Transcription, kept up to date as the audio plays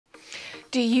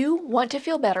Do you want to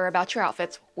feel better about your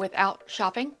outfits without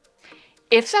shopping?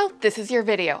 If so, this is your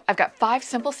video. I've got 5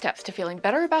 simple steps to feeling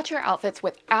better about your outfits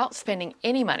without spending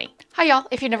any money. Hi y'all,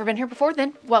 if you've never been here before,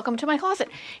 then welcome to my closet.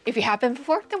 If you have been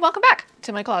before, then welcome back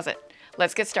to my closet.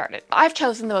 Let's get started. I've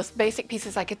chosen the most basic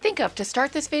pieces I could think of to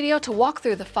start this video to walk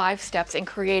through the 5 steps in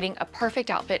creating a perfect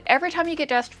outfit every time you get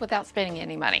dressed without spending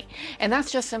any money. And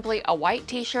that's just simply a white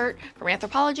t-shirt from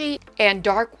Anthropologie and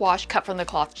dark wash cut from the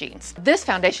cloth jeans. This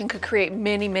foundation could create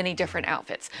many different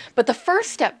outfits. But the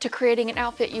first step to creating an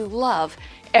outfit you love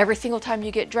every single time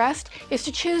you get dressed is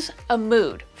to choose a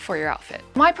mood for your outfit.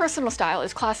 My personal style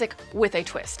is classic with a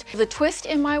twist. The twist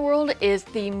in my world is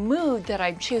the mood that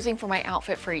I'm choosing for my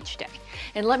outfit for each day.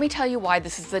 And let me tell you why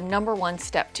this is the #1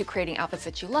 step to creating outfits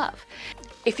that you love.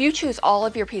 If you choose all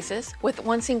of your pieces with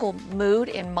one single mood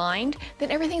in mind,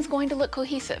 then everything's going to look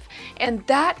cohesive. And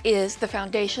that is the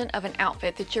foundation of an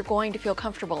outfit that you're going to feel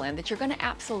comfortable in, that you're going to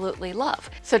absolutely love.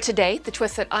 So today, the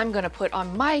twist that I'm going to put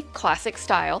on my classic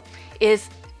style is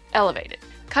elevated.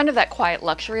 Kind of that quiet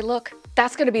luxury look.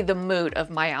 That's going to be the mood of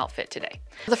my outfit today.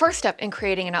 The first step in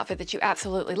creating an outfit that you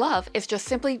absolutely love is just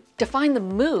simply define the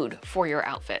mood for your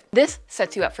outfit. This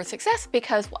sets you up for success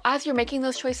because as you're making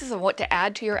those choices of what to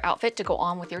add to your outfit to go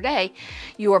on with your day,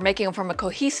 you are making them from a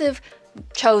cohesive,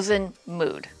 chosen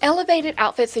mood. Elevated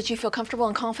outfits that you feel comfortable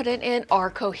and confident in are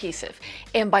cohesive.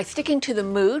 And by sticking to the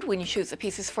mood when you choose the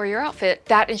pieces for your outfit,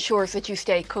 that ensures that you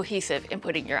stay cohesive in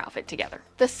putting your outfit together.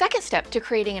 The second step to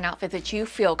creating an outfit that you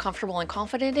feel comfortable and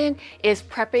confident in is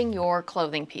prepping your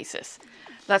clothing pieces.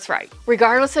 That's right.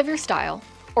 Regardless of your style,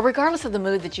 or regardless of the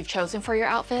mood that you've chosen for your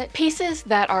outfit, pieces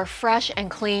that are fresh and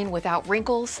clean without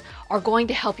wrinkles are going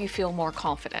to help you feel more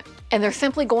confident. And they're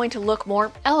simply going to look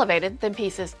more elevated than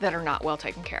pieces that are not well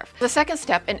taken care of. The second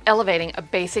step in elevating a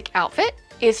basic outfit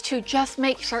is to just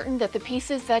make certain that the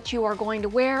pieces that you are going to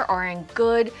wear are in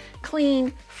good,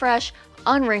 clean, fresh,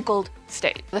 unwrinkled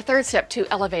state. The third step to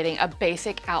elevating a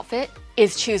basic outfit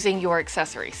is choosing your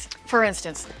accessories. For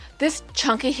instance, this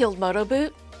chunky heeled moto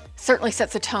boot certainly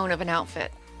sets the tone of an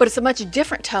outfit. But it's a much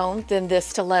different tone than this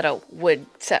stiletto would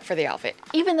set for the outfit.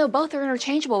 Even though both are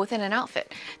interchangeable within an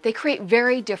outfit, they create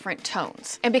very different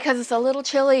tones. And because it's a little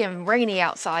chilly and rainy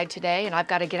outside today and I've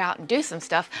got to get out and do some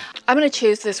stuff, I'm going to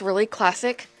choose this really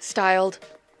classic styled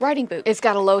riding boot. It's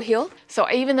got a low heel, so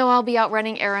even though I'll be out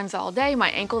running errands all day,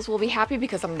 my ankles will be happy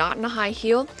because I'm not in a high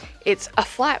heel. It's a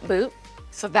flat boot,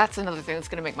 so that's another thing that's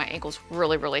going to make my ankles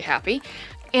really happy.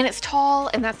 And it's tall,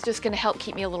 and that's just going to help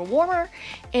keep me a little warmer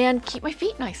and keep my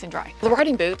feet nice and dry. The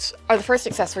riding boots are the first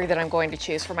accessory that I'm going to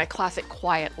choose for my classic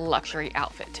quiet luxury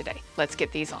outfit today. Let's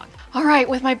get these on. All right,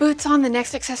 with my boots on, the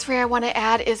next accessory I want to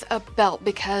add is a belt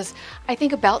because I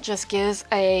think a belt just gives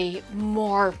a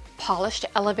more polished,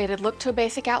 elevated look to a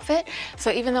basic outfit.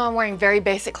 So even though I'm wearing very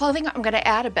basic clothing, I'm going to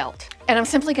add a belt. And I'm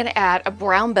simply going to add a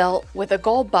brown belt with a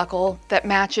gold buckle that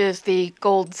matches the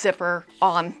gold zipper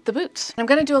on the boots. I'm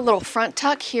going to do a little front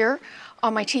tuck here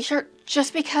on my t-shirt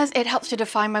just because it helps to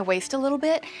define my waist a little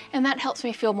bit and that helps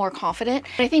me feel more confident.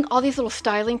 And I think all these little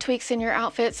styling tweaks in your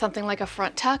outfit, something like a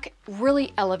front tuck,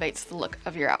 really elevates the look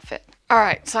of your outfit. All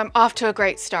right, so I'm off to a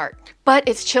great start, but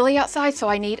it's chilly outside, so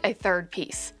I need a third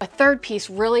piece. A third piece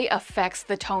really affects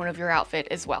the tone of your outfit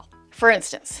as well. For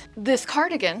instance, this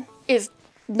cardigan is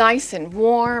nice and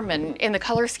warm and in the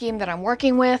color scheme that I'm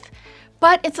working with,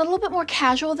 but it's a little bit more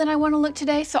casual than I want to look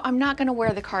today, so I'm not going to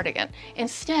wear the cardigan.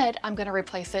 Instead, I'm going to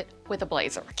replace it with a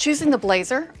blazer. Choosing the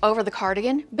blazer over the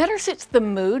cardigan better suits the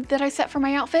mood that I set for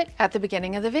my outfit at the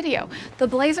beginning of the video. The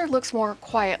blazer looks more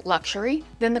quiet luxury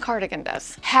than the cardigan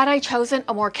does. Had I chosen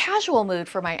a more casual mood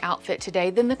for my outfit today,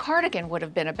 then the cardigan would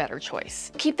have been a better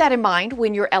choice. Keep that in mind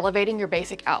when you're elevating your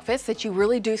basic outfits, that you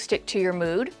really do stick to your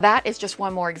mood. That is just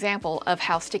one more example of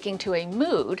how sticking to a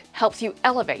mood helps you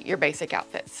elevate your basic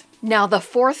outfits. Now, the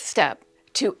fourth step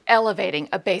to elevating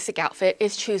a basic outfit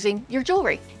is choosing your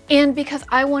jewelry. And because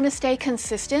I want to stay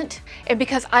consistent and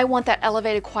because I want that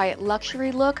elevated quiet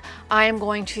luxury look, I am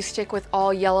going to stick with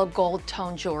all yellow gold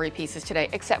tone jewelry pieces today,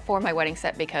 except for my wedding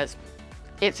set because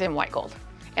it's in white gold.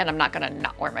 And I'm not going to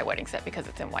not wear my wedding set because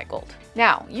it's in white gold.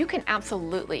 Now, you can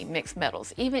absolutely mix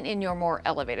metals, even in your more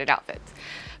elevated outfits.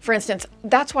 For instance,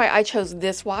 that's why I chose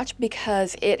this watch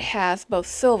because it has both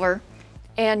silver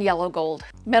and yellow gold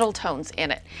metal tones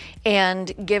in it.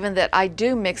 And given that I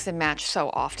do mix and match so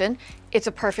often, it's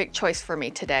a perfect choice for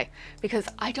me today because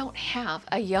I don't have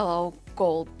a yellow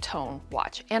gold tone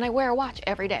watch and I wear a watch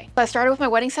every day. So I started with my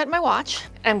wedding set and my watch.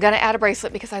 I'm gonna add a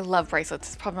bracelet because I love bracelets.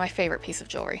 It's probably my favorite piece of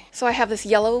jewelry. So I have this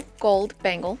yellow gold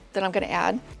bangle that I'm gonna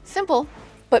add. Simple,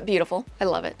 but beautiful. I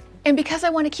love it. And because I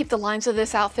want to keep the lines of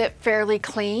this outfit fairly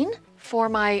clean For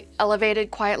my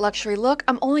elevated quiet luxury look,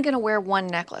 I'm only gonna wear one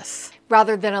necklace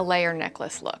rather than a layered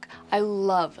necklace look. I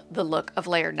love the look of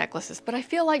layered necklaces, but I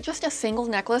feel like just a single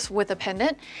necklace with a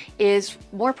pendant is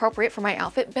more appropriate for my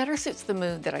outfit, better suits the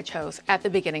mood that I chose at the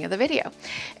beginning of the video.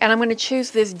 And I'm gonna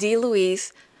choose this D.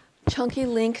 Louise chunky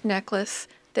link necklace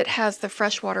that has the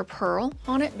freshwater pearl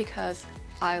on it because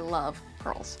I love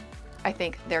pearls. I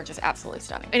think they're just absolutely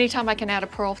stunning. Anytime I can add a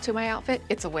pearl to my outfit,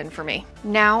 it's a win for me.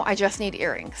 Now I just need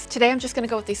earrings. Today I'm just gonna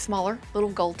go with these smaller little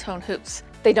gold tone hoops.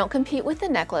 They don't compete with the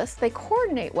necklace, they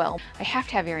coordinate well. I have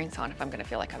to have earrings on if I'm gonna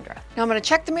feel like I'm dressed. Now I'm gonna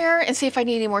check the mirror and see if I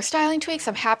need any more styling tweaks.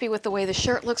 I'm happy with the way the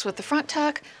shirt looks with the front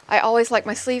tuck. I always like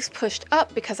my sleeves pushed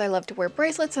up because I love to wear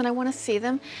bracelets and I wanna see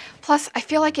them. Plus, I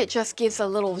feel like it just gives a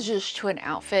little zhuzh to an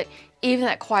outfit. Even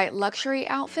that quiet luxury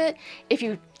outfit, if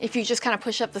you just kind of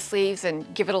push up the sleeves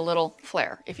and give it a little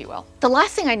flair, if you will. The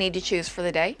last thing I need to choose for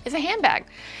the day is a handbag.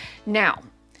 Now,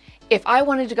 if I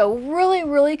wanted to go really,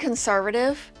 really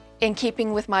conservative in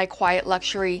keeping with my quiet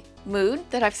luxury mood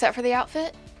that I've set for the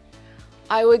outfit,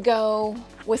 I would go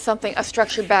with something, a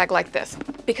structured bag like this,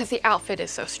 because the outfit is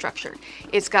so structured.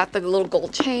 It's got the little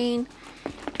gold chain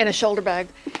and a shoulder bag,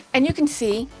 and you can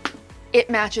see it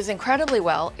matches incredibly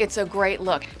well. It's a great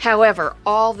look. However,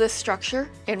 all this structure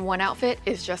in one outfit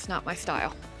is just not my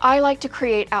style. I like to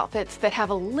create outfits that have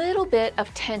a little bit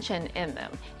of tension in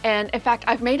them. And in fact,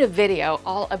 I've made a video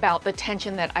all about the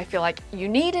tension that I feel like you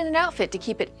need in an outfit to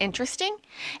keep it interesting.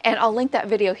 And I'll link that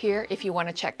video here if you want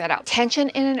to check that out. Tension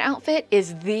in an outfit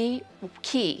is the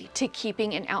key to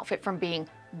keeping an outfit from being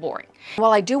boring.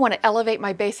 While I do want to elevate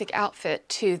my basic outfit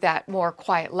to that more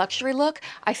quiet luxury look,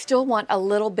 I still want a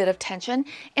little bit of tension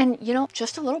and, you know,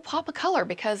 just a little pop of color,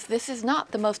 because this is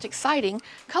not the most exciting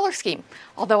color scheme.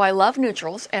 Although I love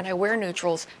neutrals and I wear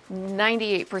neutrals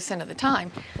 98% of the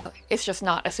time, it's just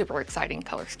not a super exciting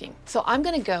color scheme. So I'm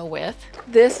going to go with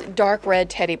this dark red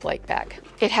Teddy Blake bag.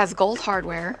 It has gold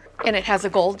hardware and it has a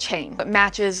gold chain. It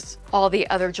matches all the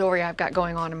other jewelry I've got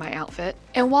going on in my outfit.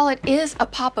 And while it is a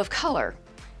pop of color,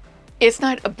 it's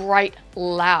not a bright,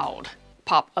 loud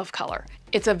pop of color.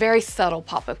 It's a very subtle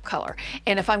pop of color.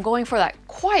 And if I'm going for that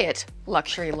quiet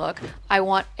luxury look, I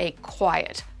want a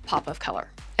quiet pop of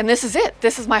color. And this is it.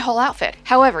 This is my whole outfit.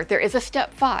 However, there is a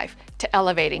step 5 to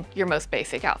elevating your most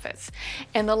basic outfits.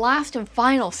 And the last and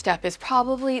final step is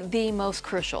probably the most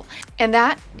crucial. And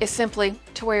that is simply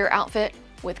to wear your outfit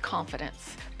with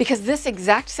confidence. Because this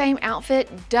exact same outfit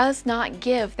does not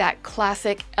give that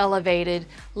classic elevated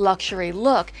luxury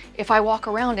look if I walk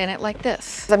around in it like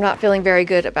this. I'm not feeling very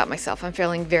good about myself. I'm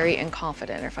feeling very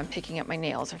inconfident, or if I'm picking up my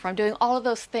nails, or if I'm doing all of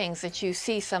those things that you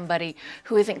see somebody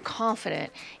who isn't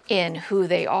confident in who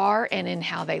they are and in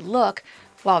how they look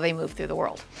while they move through the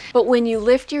world. But when you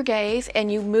lift your gaze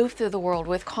and you move through the world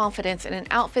with confidence in an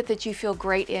outfit that you feel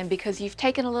great in because you've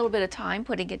taken a little bit of time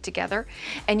putting it together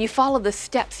and you follow the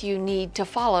steps you need to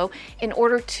follow in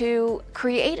order to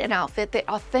create an outfit that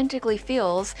authentically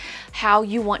feels how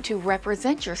you want to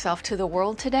represent yourself to the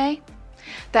world today,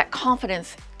 that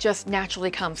confidence just naturally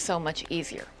comes so much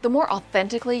easier. The more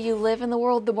authentically you live in the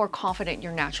world, the more confident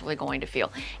you're naturally going to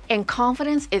feel. And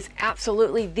confidence is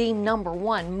absolutely the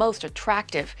 #1 most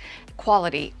attractive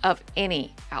quality of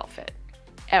any outfit,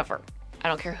 ever. I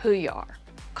don't care who you are.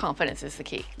 Confidence is the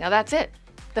key. Now that's it.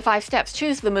 The 5 steps.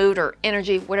 Choose the mood or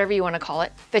energy, whatever you want to call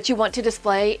it, that you want to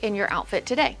display in your outfit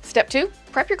today. Step 2,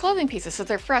 prep your clothing pieces so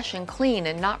they're fresh and clean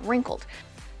and not wrinkled.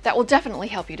 That will definitely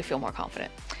help you to feel more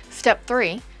confident. Step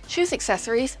 3, choose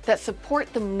accessories that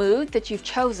support the mood that you've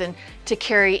chosen to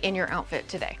carry in your outfit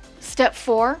today. Step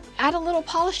 4, add a little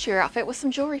polish to your outfit with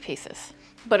some jewelry pieces.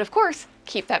 But of course,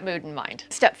 keep that mood in mind.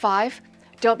 Step 5,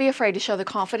 don't be afraid to show the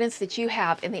confidence that you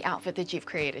have in the outfit that you've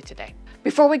created today.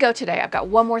 Before we go today, I've got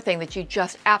one more thing that you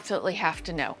just absolutely have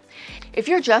to know. If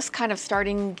you're just kind of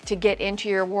starting to get into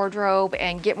your wardrobe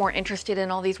and get more interested in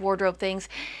all these wardrobe things,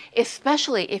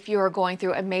 especially if you are going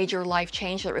through a major life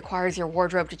change that requires your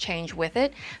wardrobe to change with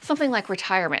it, something like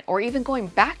retirement or even going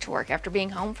back to work after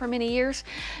being home for many years,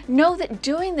 know that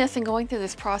doing this and going through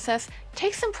this process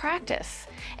takes some practice.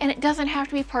 And it doesn't have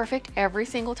to be perfect every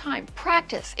single time.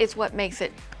 Practice is what makes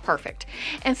it perfect.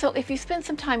 And so if you spend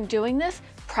some time doing this,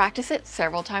 practice it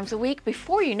several times a week,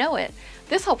 before you know it,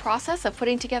 this whole process of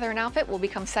putting together an outfit will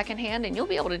become secondhand and you'll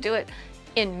be able to do it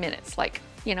in minutes, like,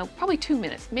 you know, probably 2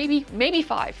 minutes, maybe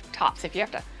 5 tops if you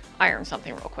have to iron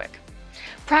something real quick.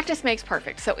 Practice makes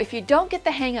perfect. So if you don't get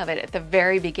the hang of it at the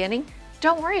very beginning,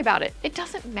 don't worry about it. It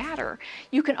doesn't matter.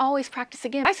 You can always practice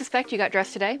again. I suspect you got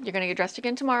dressed today. You're going to get dressed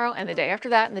again tomorrow, and the day after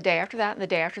that, and the day after that, and the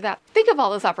day after that. Think of all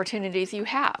those opportunities you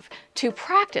have to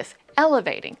practice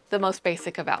elevating the most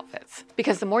basic of outfits,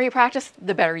 because the more you practice,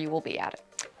 the better you will be at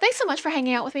it. Thanks so much for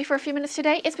hanging out with me for a few minutes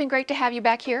today. It's been great to have you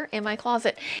back here in my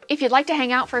closet. If you'd like to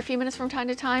hang out for a few minutes from time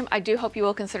to time, I do hope you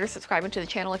will consider subscribing to the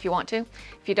channel if you want to.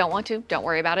 If you don't want to, don't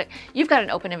worry about it. You've got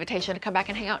an open invitation to come back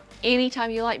and hang out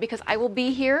anytime you like, because I will be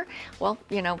here, well,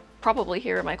 you know, probably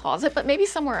here in my closet, but maybe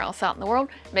somewhere else out in the world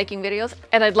making videos,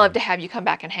 and I'd love to have you come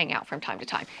back and hang out from time to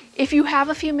time. If you have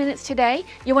a few minutes today,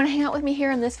 you want to hang out with me here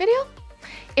in this video?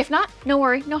 If not, no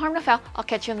worry, no harm, no foul. I'll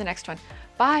catch you in the next one.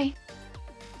 Bye.